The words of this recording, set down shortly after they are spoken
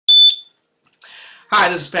Hi,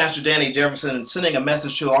 this is Pastor Danny Jefferson sending a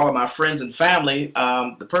message to all of my friends and family.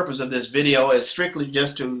 The purpose of this video is strictly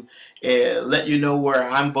just to let you know where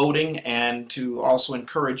I'm voting and to also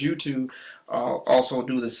encourage you to also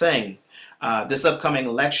do the same. This upcoming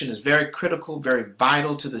election is very critical, very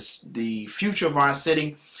vital to the future of our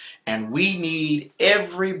city, and we need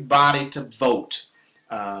everybody to vote.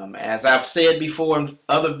 As I've said before in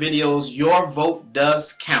other videos, your vote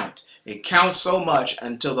does count. It counts so much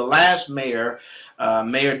until the last mayor,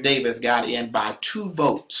 Mayor Davis, got in by 2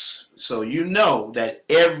 votes. So you know that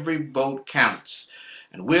every vote counts.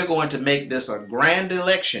 And we're going to make this a grand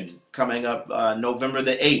election coming up November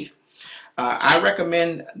the 8th. I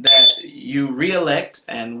recommend that you re-elect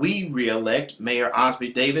and we re-elect Mayor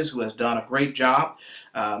Osby Davis, who has done a great job.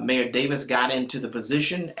 Mayor Davis got into the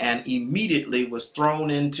position and immediately was thrown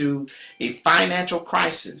into a financial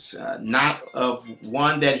crisis, not of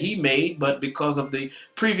one that he made, but because of the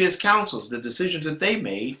previous councils, the decisions that they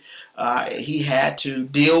made. He had to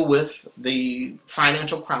deal with the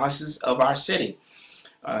financial crisis of our city.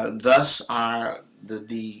 Thus,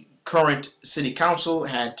 the current city council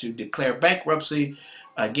had to declare bankruptcy,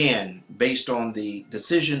 again based on the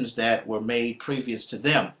decisions that were made previous to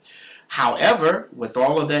them. However, with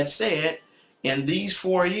all of that said, in these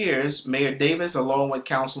 4 years, Mayor Davis along with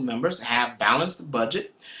council members have balanced the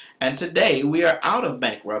budget, and today we are out of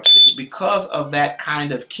bankruptcy because of that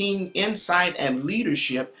kind of keen insight and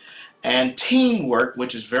leadership and teamwork,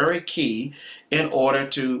 which is very key in order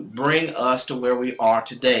to bring us to where we are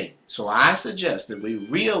today. So I suggest that we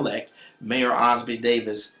re-elect Mayor Osby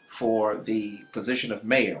Davis for the position of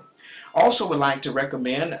mayor. Also would like to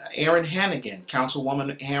recommend Erin Hannigan,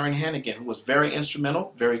 Councilwoman Erin Hannigan, who was very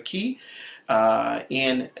instrumental, very key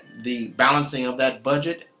in the balancing of that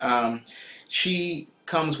budget. She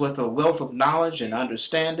comes with a wealth of knowledge and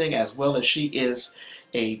understanding, as well as she is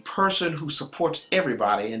a person who supports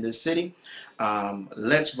everybody in this city.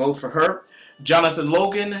 Let's vote for her. Jonathan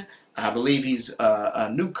Logan, I believe he's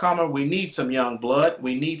a newcomer. We need some young blood.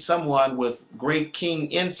 We need someone with great keen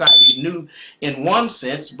insight. He's new in one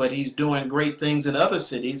sense, but he's doing great things in other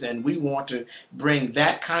cities, and we want to bring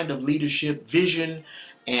that kind of leadership, vision,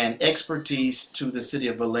 and expertise to the city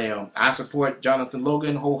of Vallejo. I support Jonathan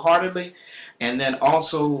Logan wholeheartedly. And then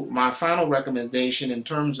also my final recommendation in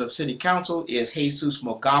terms of city council is Jesus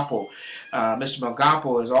Mogapo. Mr.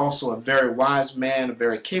 Mogapo is also a very wise man, a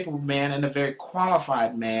very capable man, and a very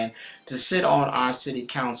qualified man to sit on our city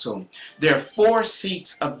council. There are 4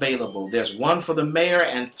 seats available. There's 1 for the mayor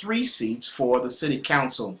and 3 seats for the city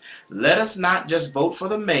council. Let us not just vote for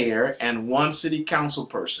the mayor and 1 city council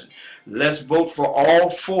person. Let's vote for all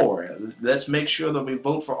 4. Let's make sure that we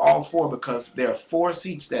vote for all 4, because there are 4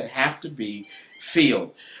 seats that have to be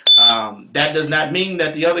filled. That does not mean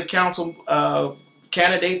that the other council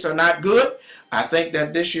candidates are not good. I think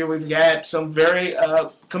that this year we've had some very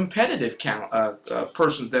competitive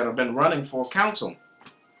persons that have been running for council,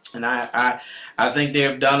 and I think they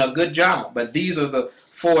have done a good job. But these are the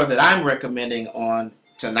 4 that I'm recommending on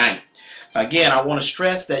tonight. Again, I want to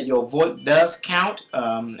stress that your vote does count.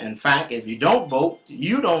 In fact, if you don't vote,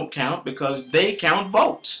 you don't count, because they count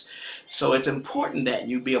votes. So it's important that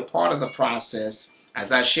you be a part of the process.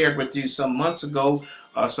 As I shared with you some months ago,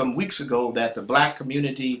 some weeks ago, that the black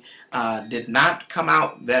community did not come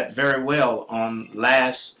out that very well on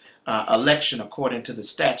last election, according to the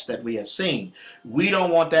stats that we have seen. We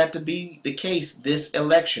don't want that to be the case this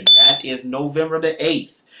election. That is November the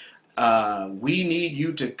 8th. We need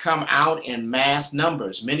you to come out in mass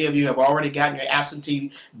numbers. Many of you have already gotten your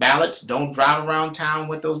absentee ballots. Don't drive around town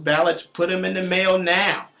with those ballots. Put them in the mail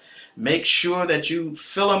now. Make sure that you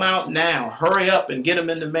fill them out now. Hurry up and get them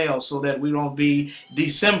in the mail so that we don't be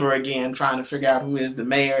December again trying to figure out who is the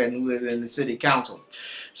mayor and who is in the city council.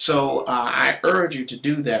 So I urge you to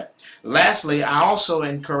do that. Lastly, I also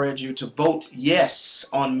encourage you to vote yes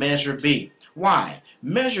on Measure B. Why?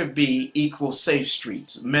 Measure B equals safe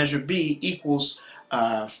streets. Measure B equals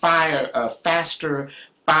faster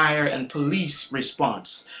fire and police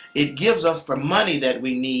response. It gives us the money that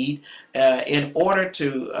we need in order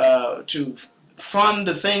to fund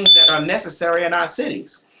the things that are necessary in our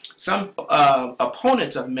cities. Some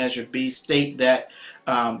opponents of Measure B state that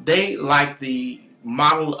they like the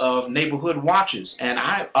model of neighborhood watches, and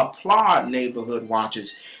I applaud neighborhood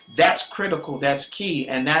watches. That's critical, that's key,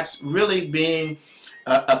 and that's really being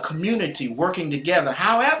a community working together.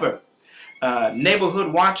 However,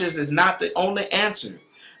 neighborhood watches is not the only answer.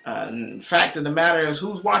 In fact of the matter is,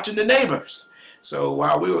 who's watching the neighbors? So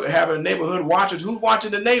while we were having neighborhood watchers, who's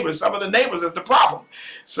watching the neighbors? Some of the neighbors is the problem.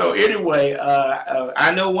 So anyway,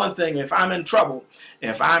 I know one thing: if I'm in trouble,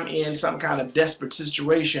 if I'm in some kind of desperate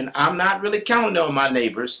situation, I'm not really counting on my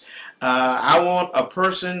neighbors. I want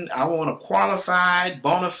a qualified,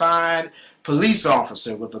 bona fide police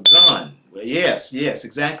officer with a gun. Well, yes,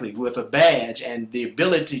 exactly, with a badge and the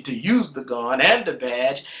ability to use the gun and the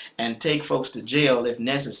badge and take folks to jail if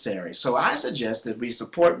necessary. So I suggest that we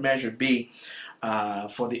support Measure B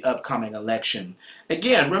for the upcoming election.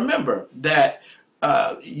 Again, remember that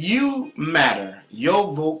you matter.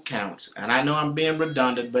 Your vote counts. And I know I'm being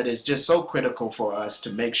redundant, but it's just so critical for us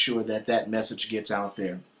to make sure that that message gets out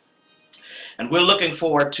there. And we're looking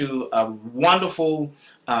forward to a wonderful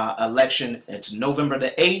election. It's November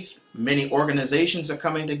the 8th. Many organizations are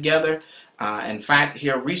coming together. In fact,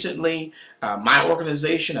 here recently, my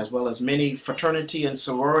organization, as well as many fraternity and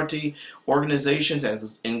sorority organizations,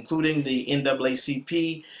 including the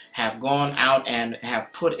NAACP, have gone out and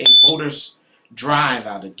have put a voters drive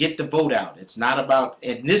out to get the vote out. It's not about,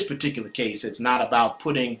 in this particular case, it's not about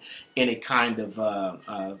putting any kind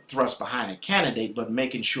of thrust behind a candidate, but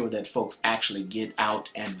making sure that folks actually get out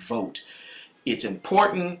and vote. It's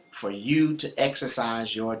important for you to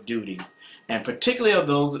exercise your duty. And particularly of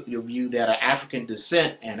those of you that are African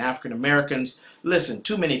descent and African Americans, listen,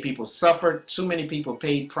 too many people suffered, too many people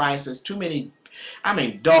paid prices,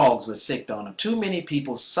 dogs were sick on them. Too many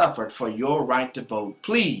people suffered for your right to vote.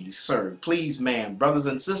 Please, sir, please, ma'am, brothers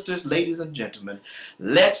and sisters, ladies and gentlemen,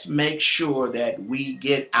 let's make sure that we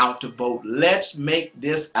get out to vote. Let's make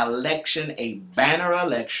this election a banner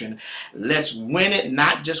election. Let's win it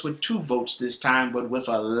not just with 2 votes this time, but with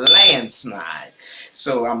a landslide.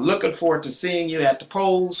 So I'm looking forward to seeing you at the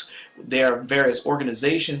polls. There are various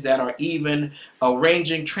organizations that are even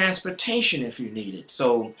arranging transportation if you need it.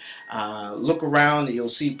 So look around and you'll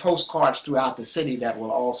see postcards throughout the city that will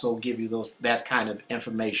also give you that kind of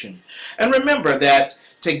information. And remember that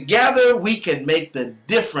together we can make the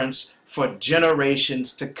difference for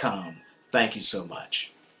generations to come. Thank you so much.